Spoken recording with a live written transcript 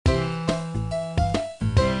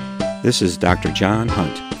This is Dr. John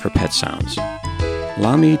Hunt for Pet Sounds.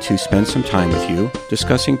 Allow me to spend some time with you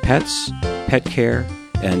discussing pets, pet care,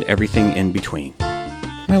 and everything in between.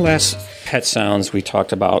 My last Pet Sounds, we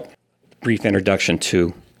talked about brief introduction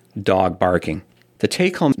to dog barking. The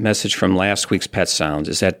take-home message from last week's Pet Sounds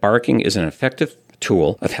is that barking is an effective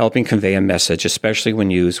tool of helping convey a message, especially when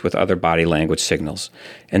used with other body language signals,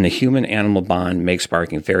 and the human-animal bond makes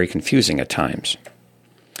barking very confusing at times.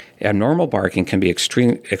 Abnormal barking can be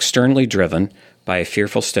externally driven by a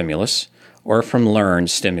fearful stimulus or from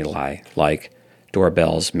learned stimuli like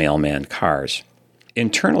doorbells, mailman, cars.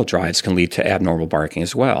 Internal drives can lead to abnormal barking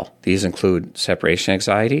as well. These include separation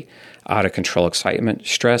anxiety, out-of-control excitement,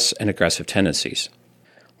 stress, and aggressive tendencies.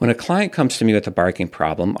 When a client comes to me with a barking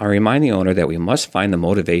problem, I remind the owner that we must find the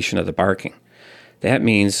motivation of the barking. That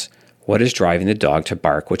means what is driving the dog to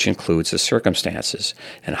bark, which includes the circumstances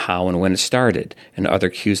and how and when it started, and other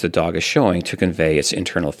cues the dog is showing to convey its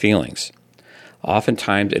internal feelings.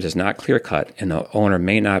 Oftentimes, it is not clear-cut, and the owner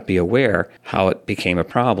may not be aware how it became a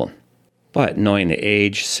problem. But knowing the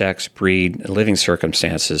age, sex, breed, and living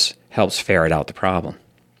circumstances helps ferret out the problem.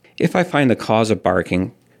 If I find the cause of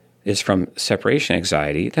barking is from separation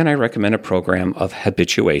anxiety, then I recommend a program of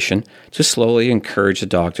habituation to slowly encourage the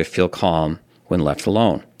dog to feel calm when left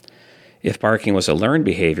alone. If barking was a learned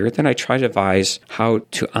behavior, then I try to advise how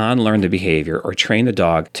to unlearn the behavior or train the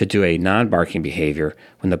dog to do a non-barking behavior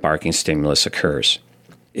when the barking stimulus occurs.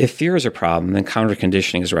 If fear is a problem, then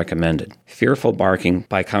counter-conditioning is recommended. Fearful barking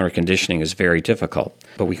by counter-conditioning is very difficult,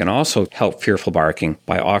 but we can also help fearful barking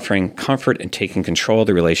by offering comfort and taking control of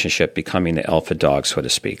the relationship, becoming the alpha dog, so to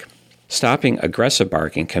speak. Stopping aggressive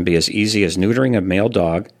barking can be as easy as neutering a male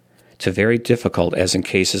dog to very difficult as in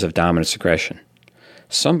cases of dominance aggression.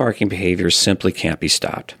 Some barking behaviors simply can't be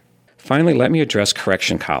stopped. Finally, let me address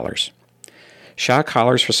correction collars. Shock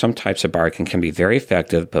collars for some types of barking can be very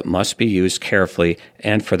effective, but must be used carefully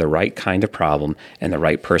and for the right kind of problem and the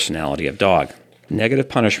right personality of dog. Negative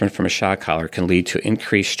punishment from a shock collar can lead to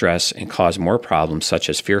increased stress and cause more problems such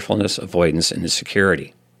as fearfulness, avoidance, and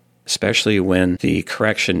insecurity, especially when the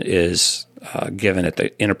correction is given at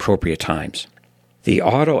the inappropriate times. The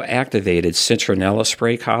auto-activated citronella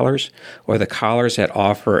spray collars, or the collars that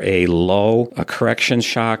offer a correction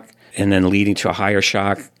shock and then leading to a higher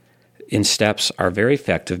shock in steps, are very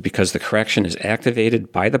effective because the correction is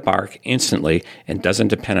activated by the bark instantly and doesn't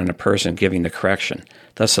depend on a person giving the correction,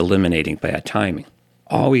 thus eliminating bad timing.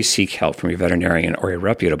 Always seek help from your veterinarian or a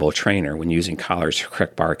reputable trainer when using collars to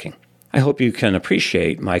correct barking. I hope you can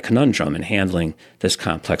appreciate my conundrum in handling this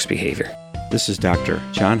complex behavior. This is Dr.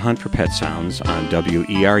 John Hunt for Pet Sounds on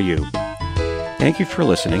WERU. Thank you for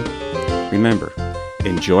listening. Remember,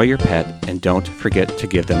 enjoy your pet and don't forget to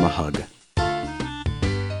give them a hug.